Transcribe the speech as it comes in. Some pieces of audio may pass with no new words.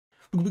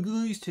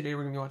Today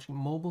we're gonna be watching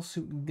Mobile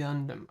Suit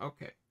Gundam.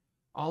 Okay.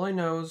 All I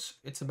know is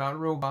it's about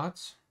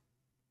robots.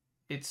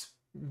 It's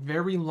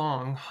very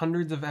long,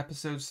 hundreds of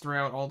episodes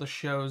throughout all the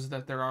shows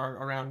that there are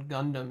around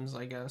Gundams,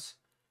 I guess.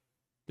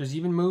 There's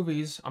even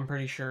movies, I'm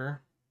pretty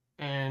sure.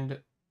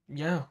 And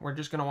yeah, we're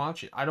just gonna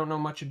watch it. I don't know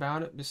much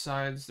about it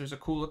besides there's a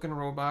cool looking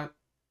robot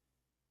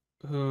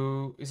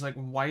who is like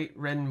white,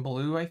 red, and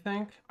blue, I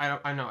think. I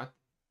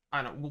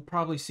don't we'll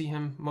probably see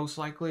him most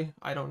likely.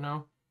 I don't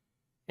know.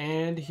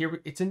 And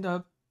it's in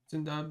dub. It's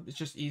in dub. It's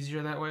just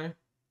easier that way,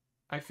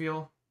 I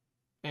feel.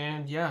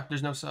 And yeah,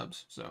 there's no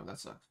subs, so that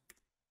sucks.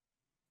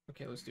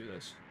 Okay, let's do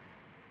this.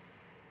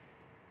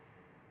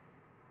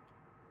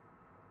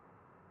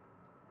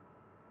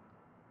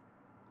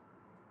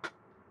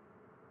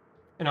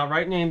 And I'll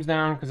write names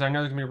down because I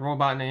know there's gonna be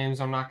robot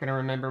names I'm not gonna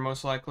remember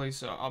most likely,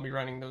 so I'll be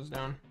writing those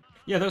down.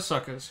 Yeah, those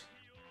suckers.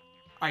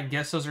 I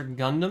guess those are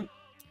Gundam.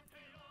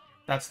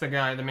 That's the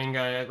guy, the main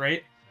guy,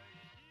 right?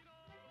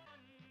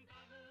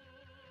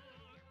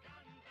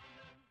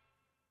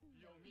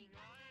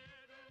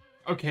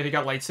 Okay, they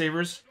got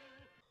lightsabers.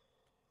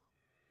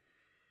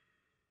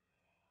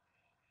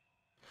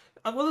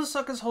 What the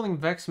suck is holding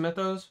Vex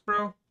Mythos,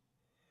 bro?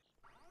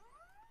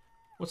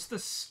 What's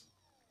this?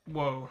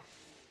 Whoa.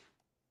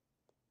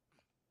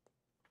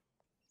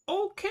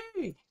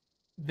 Okay.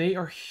 They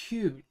are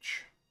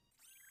huge.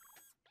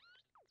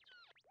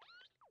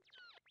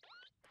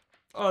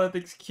 Oh, that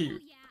thing's cute.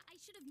 Oh yeah, I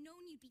should have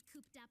known you'd be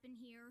cooped up in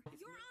here.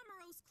 You're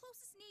Amuro's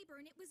closest neighbor,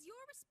 and it was your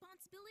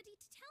responsibility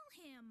to tell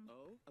him.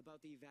 Oh,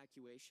 about the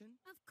evacuation?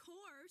 Of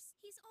course.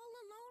 He's all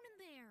alone in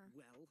there.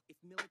 Well, if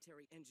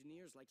military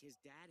engineers like his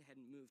dad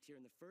hadn't moved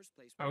here in the first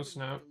place, Oh, we wouldn't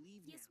snap. have to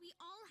leave Yes, now. we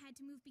all had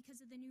to move because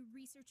of the new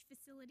research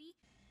facility.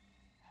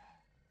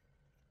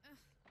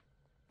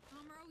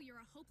 Amuro,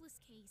 you're a hopeless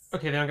case.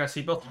 Okay, they don't got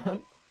seatbelts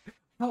on.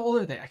 How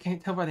old are they? I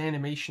can't tell by the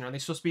animation. Are they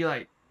supposed to be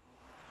like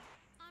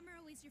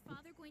Amuro, is your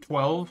father going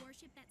 12? to the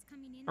warship that's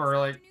coming in Or this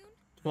like afternoon?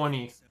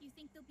 20? You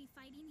think they'll be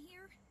fighting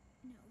here?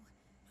 No.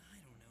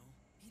 I don't know.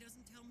 He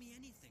doesn't tell me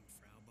anything,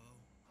 Frau Bo.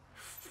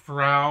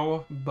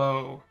 Frau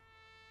Bo.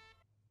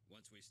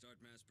 Once we start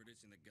mass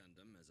producing the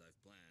Gundam, as I've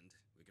planned,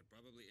 we could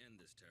probably end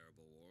this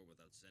terrible war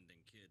without sending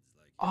kids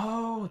like...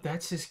 Oh,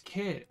 that's his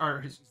kid.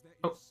 Or his...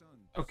 Oh,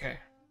 okay.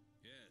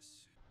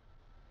 Yes.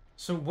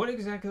 So what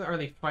exactly are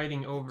they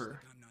fighting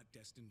over? Looks like I'm not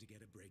destined to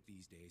get a break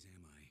these days,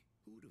 am I?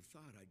 Who would have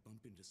thought I'd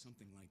bump into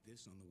something like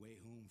this on the way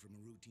home from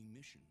a routine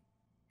mission?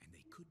 And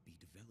they could be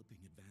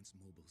developing advanced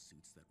mobile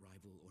suits that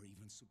rival or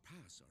even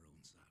surpass our own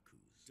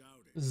Zaku's.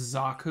 Doubt it.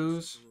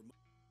 Zaku's?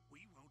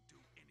 We won't do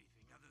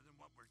anything other than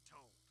what we're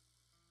told.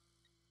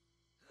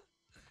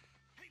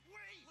 Hey,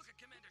 wait! Look at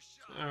Commander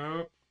Shaw!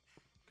 Oh.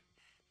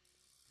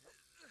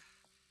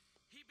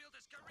 He built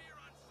his career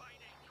on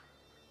fighting!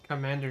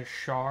 Commander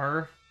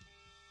Shar.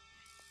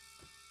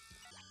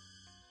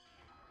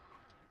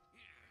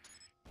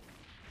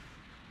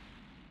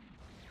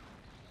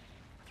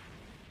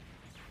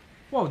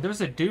 Whoa,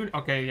 there's a dude.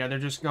 Okay, yeah, they're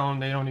just going.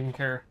 They don't even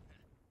care.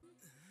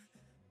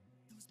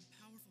 Those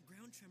powerful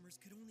ground tremors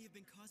could only have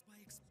been caused by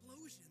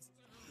explosions.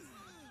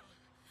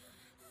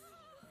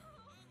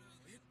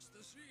 It's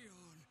the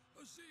Zeon!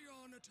 A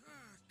Zeon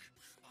attack!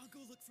 I'll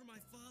go look for my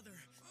father.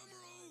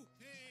 Amuro!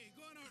 Hey,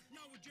 go on out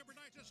now and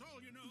jeopardize us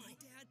all, you know. My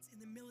dad's in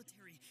the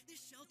military.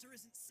 This shelter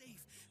isn't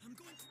safe. I'm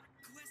going to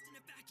request an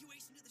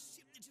evacuation to the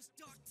ship that just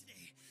docked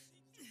today.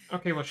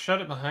 Okay, well,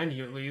 shut it behind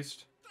you at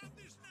least. Stop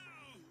this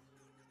now!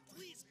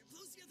 Please,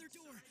 close the other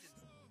door.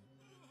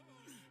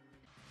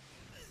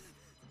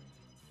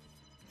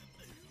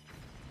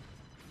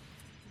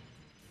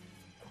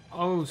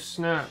 Oh,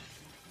 snap.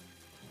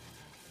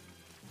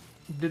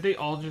 Did they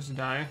all just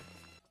die?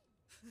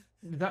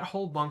 Did that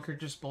whole bunker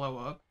just blow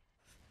up?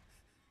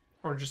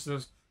 Or just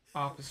those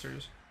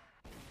officers?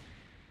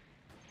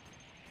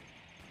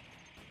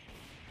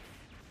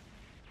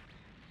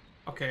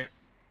 Okay,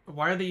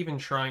 why are they even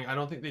trying? I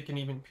don't think they can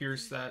even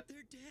pierce that.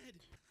 They're dead.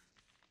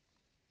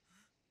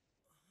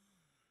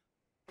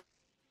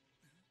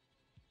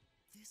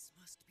 This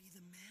must be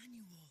the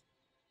manual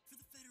for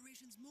the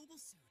Federation's mobile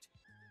suit.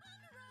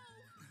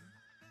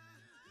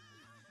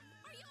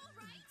 Are you all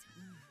right?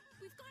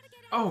 We've got to get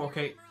out Oh, of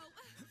here, okay.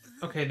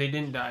 Amuro. Okay, they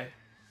didn't die.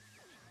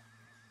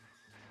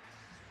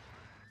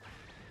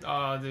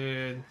 Oh,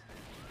 dude.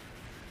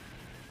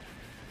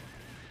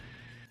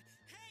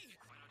 Hey!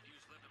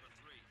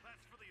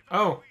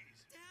 Oh.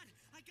 Dad,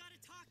 I gotta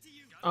talk to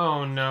you.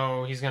 Oh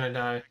no, he's gonna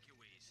die.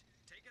 Evacuees.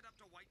 Take it up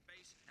to White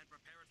Base and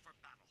prepare it for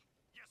battle.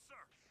 Yes, sir.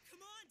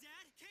 Come on,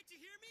 Dad. Can't you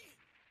hear me?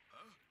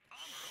 Huh?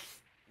 Amuro!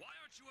 Why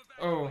aren't you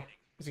Oh, evacuating?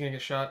 he's gonna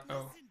get shot.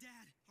 Oh. Listen,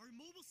 Dad. Are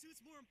mobile suits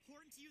more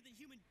important to you than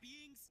human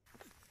beings?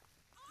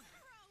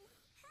 Amuro,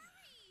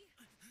 hurry!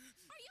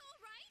 Are you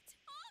all right?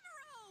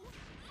 Amuro!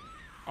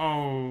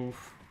 Oh.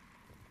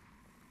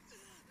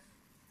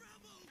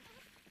 Bravo!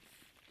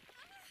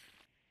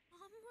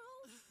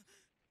 Amuro?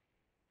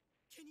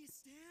 Can you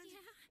stand? Yeah.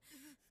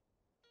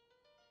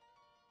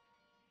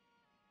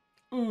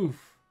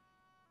 Oof.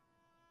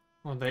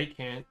 Well, they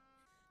can't.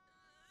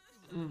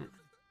 Mm.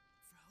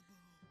 Frau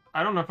Bo.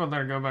 I don't know if I'd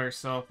let her go by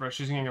herself, bro.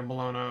 She's gonna get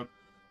blown up.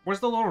 Where's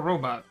the little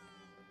robot?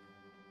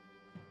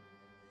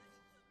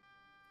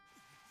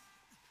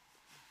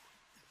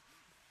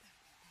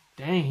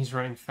 Dang, he's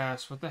running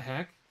fast. What the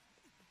heck?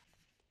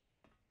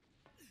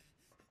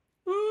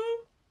 Woo!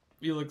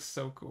 He looks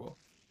so cool.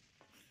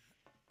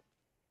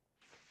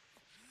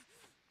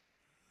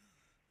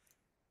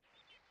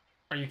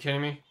 Are you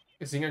kidding me?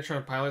 Is he gonna try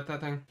to pilot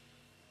that thing?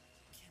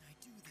 Can I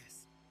do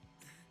this?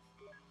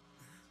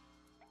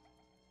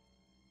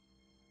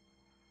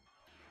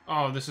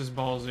 Oh, this is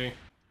ballsy.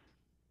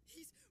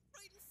 He's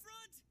right in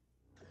front!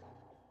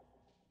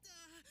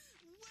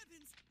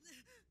 Weapons!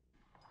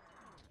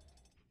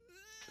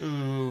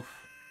 Oof.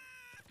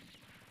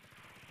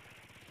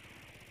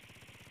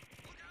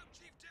 Look out,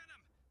 Chief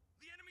Denim!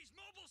 The enemy's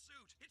mobile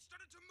suit! It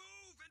started to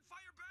move and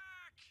fire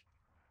back!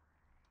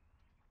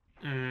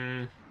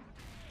 Hmm.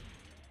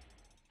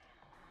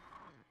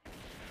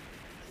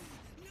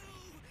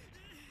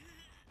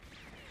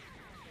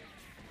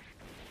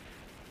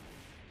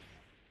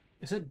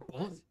 Is it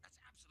bullet? That's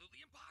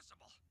absolutely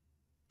impossible.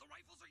 The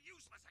rifles are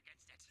useless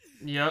against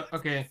it. Yep,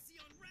 okay.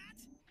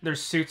 Their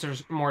suits are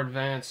more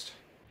advanced.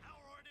 Our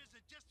orders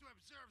are just to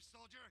observe,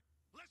 soldier.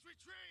 Let's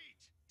retreat.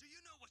 Do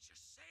you know what you're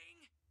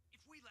saying?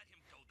 If we let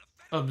him go, the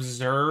Federation...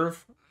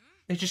 Observe?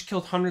 They just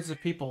killed hundreds of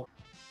people.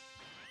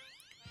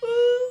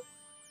 Woo!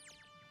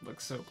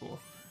 Looks so cool.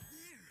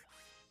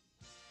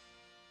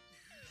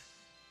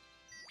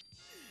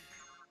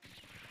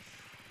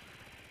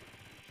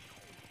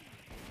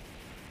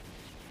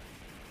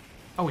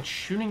 Oh, it's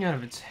shooting out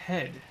of its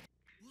head.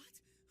 What?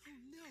 Oh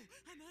no,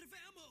 I'm out of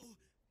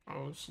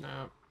ammo! Oh,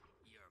 snap.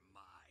 You're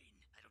mine.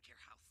 I don't care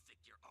how thick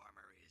your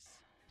armor is.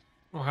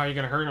 Well, how are you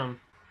gonna hurt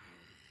him?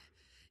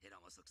 It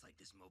almost looks like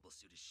this mobile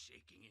suit is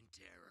shaking in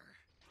terror.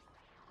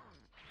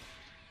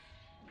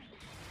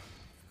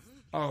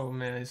 Oh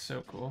man, it's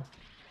so cool.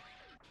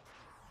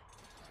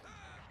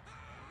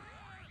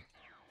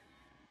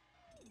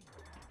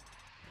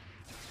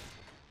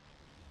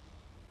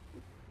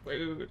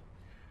 Wait.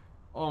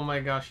 Oh my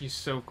gosh, he's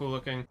so cool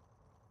looking.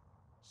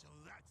 So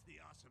that's the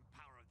awesome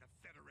power of the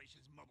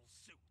Federation's mobile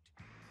suit.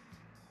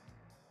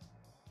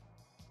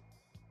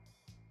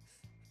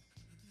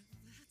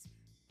 That's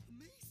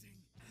amazing!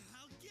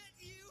 I'll get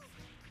you!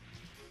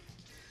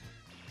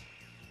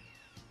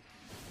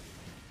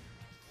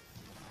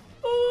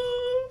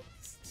 Oh,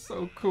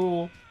 so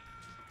cool.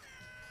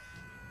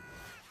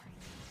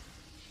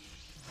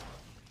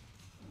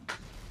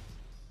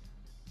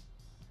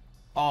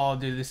 Oh,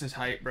 dude, this is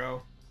hype,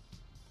 bro.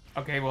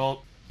 Okay,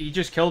 well, he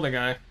just killed a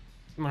guy.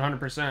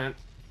 100%.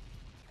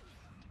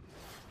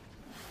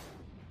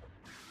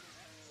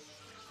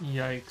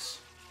 Yikes.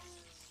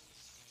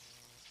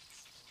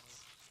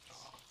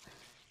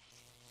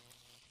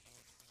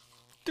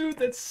 Dude,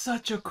 that's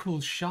such a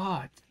cool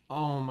shot.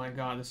 Oh my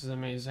god, this is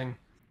amazing.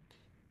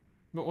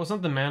 But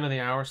wasn't the man of the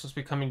hour supposed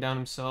to be coming down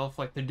himself?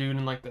 Like the dude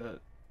in like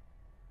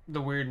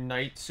the weird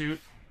knight suit?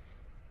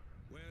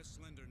 Where's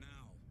Slender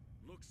now?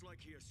 Looks like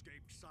he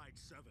escaped Side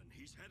 7.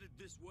 He's headed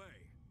this way.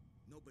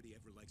 Nobody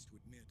ever likes to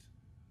admit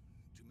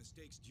to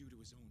mistakes due to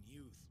his own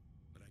youth,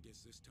 but I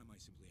guess this time I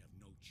simply have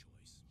no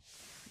choice.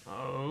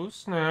 Oh,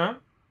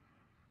 snap.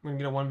 We're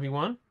gonna get a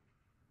 1v1?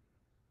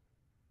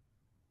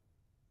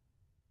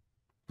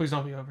 Please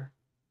don't be over.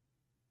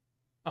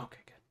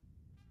 Okay, good.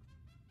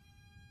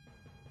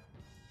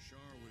 Shar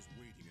was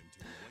waiting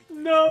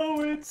until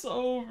No, it's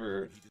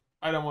over.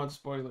 I don't want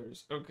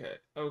spoilers. Okay.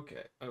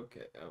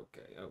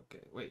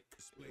 Wait,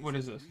 what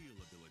is this? real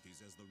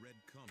abilities as the Red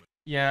Comet.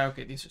 Yeah,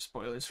 okay, these are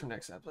spoilers for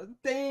next episode.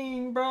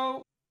 Dang,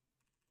 bro.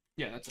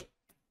 Yeah, that's it.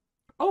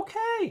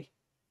 Okay.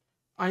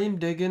 I am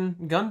digging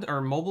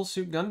Mobile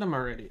Suit Gundam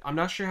already. I'm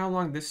not sure how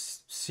long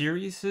this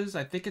series is.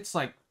 I think it's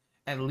like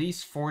at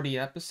least 40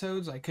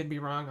 episodes. I could be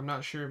wrong. I'm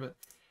not sure, but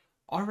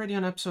already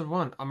on episode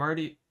 1.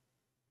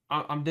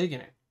 I'm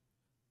digging it.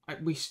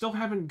 We still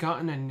haven't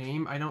gotten a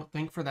name, I don't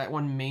think, for that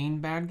one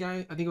main bad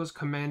guy. I think it was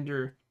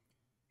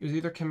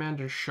either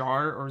Commander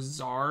Shar or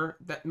Czar.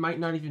 That might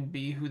not even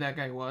be who that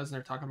guy was, and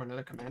they're talking about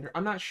another commander.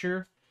 I'm not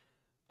sure.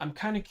 I'm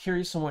kind of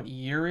curious on what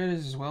year it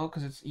is as well,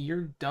 because it's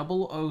year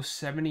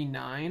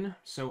 0079,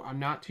 so I'm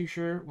not too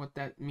sure what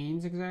that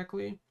means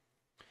exactly.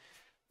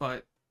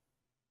 But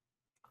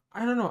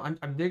I don't know.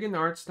 I'm digging the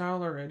art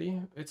style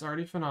already. It's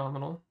already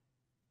phenomenal.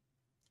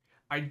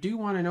 I do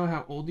want to know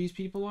how old these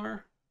people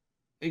are.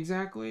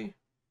 Exactly.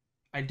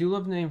 I do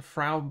love the name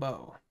Frau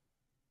Bo.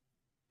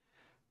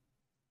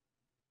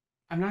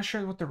 I'm not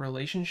sure what the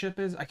relationship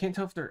is. I can't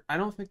tell if I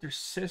don't think they're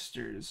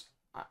sisters.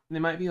 They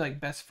might be like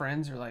best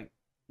friends or like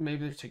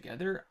maybe they're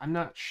together. I'm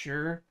not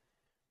sure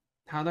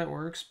how that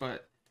works,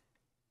 but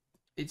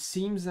it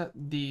seems that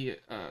the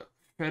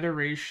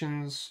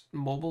Federation's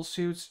mobile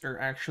suits are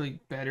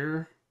actually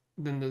better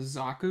than the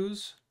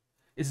Zaku's.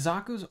 Is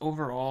Zaku's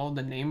overall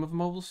the name of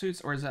mobile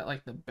suits, or is that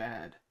like the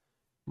bad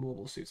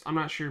mobile suits? I'm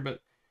not sure,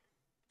 but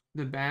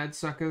the bad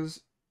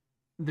suckers,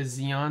 the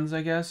Zeons,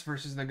 I guess,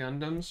 versus the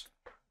Gundams,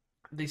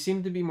 they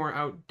seem to be more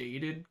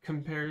outdated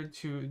compared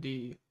to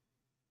the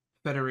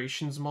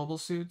Federation's mobile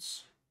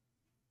suits.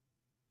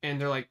 and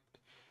they're like,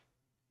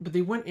 but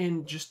they went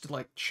in just to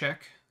like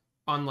check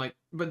on like,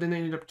 but then they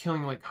ended up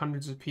killing like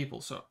hundreds of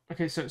people. So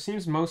okay, so it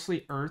seems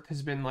mostly Earth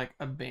has been like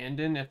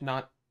abandoned, if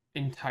not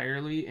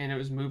entirely, and it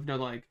was moved to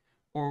like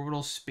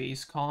orbital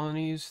space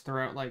colonies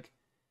throughout like.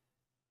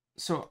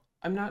 So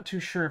I'm not too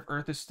sure if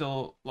Earth is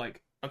still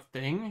like a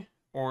thing,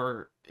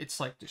 or it's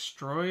like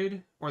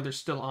destroyed, or they're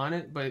still on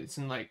it, but it's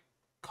in like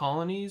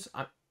colonies.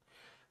 I'm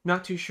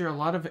not too sure. A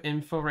lot of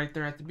info right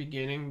there at the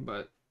beginning,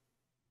 but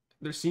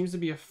there seems to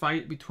be a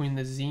fight between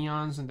the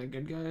Zeons and the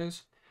good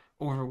guys.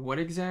 Over what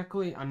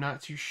exactly? I'm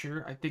not too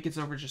sure. I think it's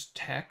over just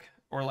tech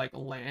or like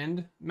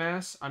land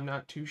mass. I'm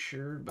not too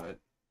sure, but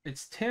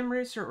it's Tim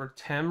Racer or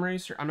Tem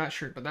Racer. I'm not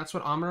sure, but that's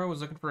what Amuro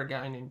was looking for, a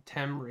guy named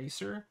Tem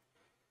Racer.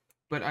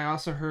 But I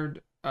also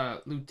heard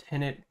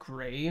Lieutenant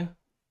Gray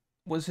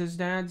was his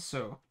dad,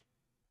 so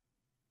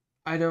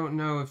I don't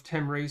know if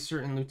Tem Racer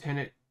and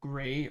Lieutenant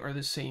Gray are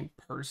the same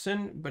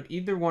person, but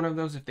either one of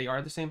those, if they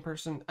are the same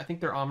person, I think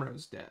they're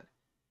Amuro's dad.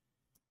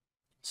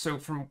 So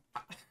from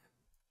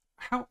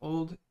how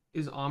old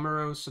is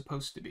Amuro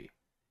supposed to be?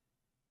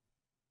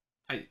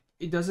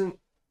 It doesn't,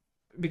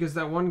 because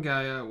that one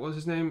guy, what was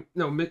his name?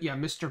 No, yeah,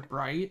 Mr.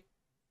 Bright.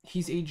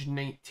 He's age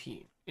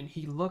 19, and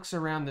he looks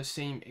around the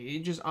same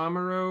age as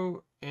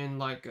Amuro and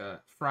like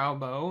Frau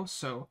Bo,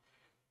 so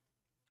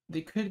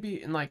they could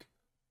be in like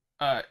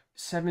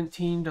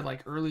 17 to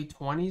like early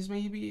 20s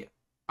maybe.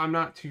 I'm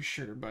not too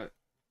sure, but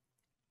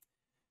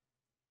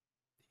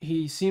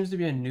he seems to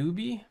be a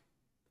newbie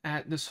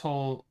at this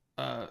whole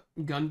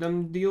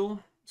Gundam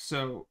deal,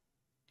 so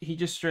he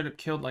just straight up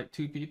killed like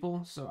 2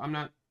 people. So I'm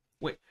not.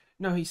 Wait,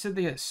 no, he said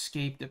they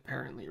escaped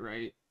apparently,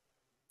 right?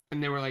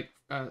 And they were like,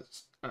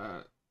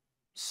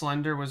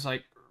 Slender was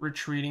like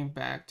retreating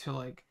back to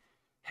like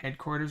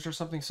headquarters or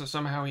something. So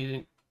somehow he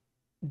didn't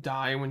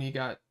die when he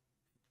got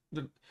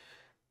the.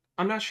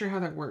 I'm not sure how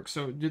that works.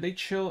 So do they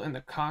chill in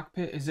the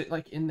cockpit? Is it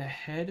like in the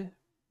head?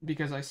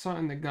 Because I saw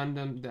in the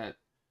Gundam that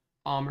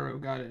Amuro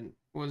got in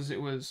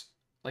it was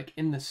like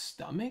in the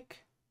stomach?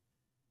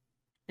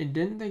 And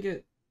didn't they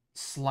get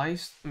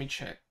sliced? Let me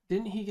check.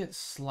 Didn't he get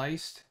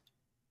sliced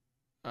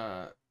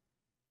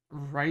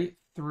right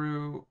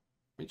through?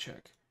 Let me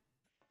check.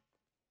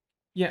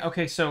 Yeah,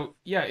 okay, so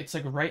yeah, it's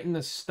like right in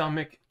the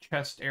stomach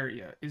chest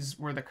area is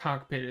where the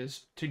cockpit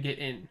is to get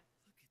in.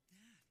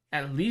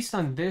 At least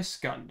on this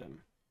Gundam.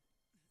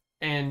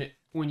 And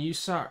when you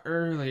saw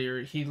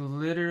earlier, he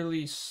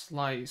literally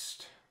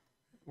sliced.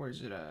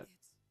 Where's it at?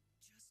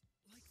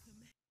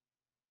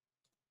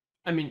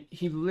 I mean,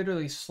 he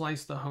literally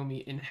sliced the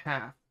homie in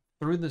half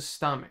through the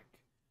stomach.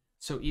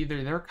 So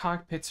either their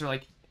cockpits are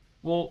like,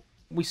 well,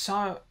 we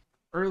saw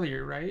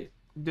earlier, right?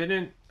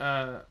 Didn't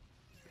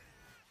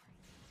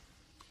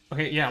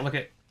okay, yeah, look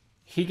at,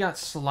 he got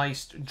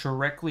sliced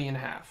directly in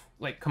half,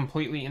 like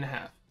completely in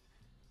half.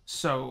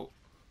 So,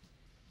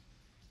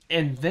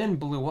 and then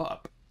blew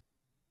up.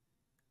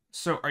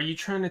 So are you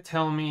trying to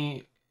tell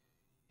me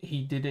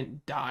he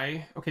didn't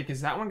die? Okay, because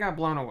that one got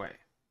blown away.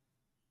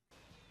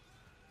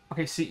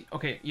 Okay, see,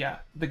 okay, yeah,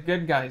 the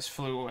good guys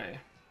flew away.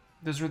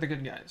 Those were the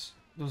good guys.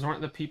 Those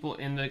weren't the people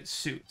in the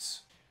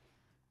suits.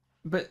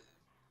 But,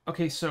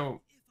 okay,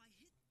 so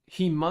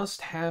he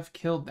must have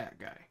killed that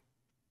guy.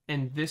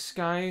 And this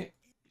guy,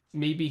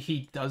 maybe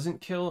he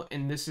doesn't kill,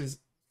 and this is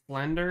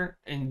Slender,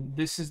 and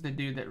this is the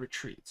dude that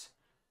retreats.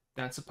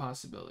 That's a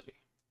possibility.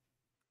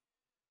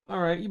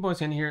 Alright, you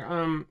boys in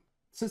here.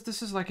 Since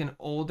this is like an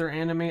older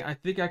anime, I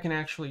think I can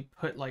actually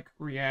put like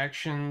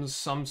reactions,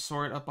 some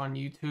sort, up on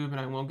YouTube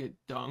and I won't get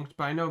dunked.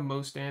 But I know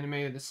most anime,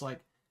 it's like,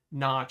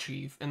 nah,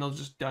 chief, and they'll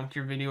just dunk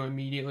your video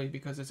immediately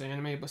because it's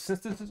anime. But since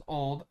this is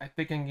old, I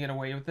think I can get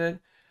away with it.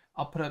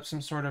 I'll put up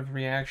some sort of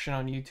reaction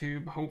on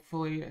YouTube.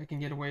 Hopefully I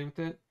can get away with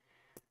it.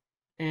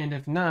 And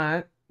if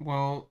not,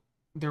 well,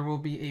 there will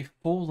be a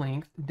full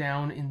length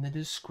down in the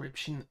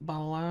description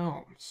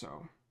below.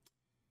 So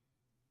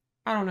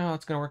I don't know how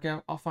it's gonna work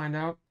out. I'll find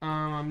out.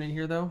 I'm in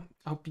here though.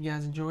 I hope you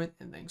guys enjoy it,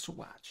 and thanks for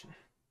watching.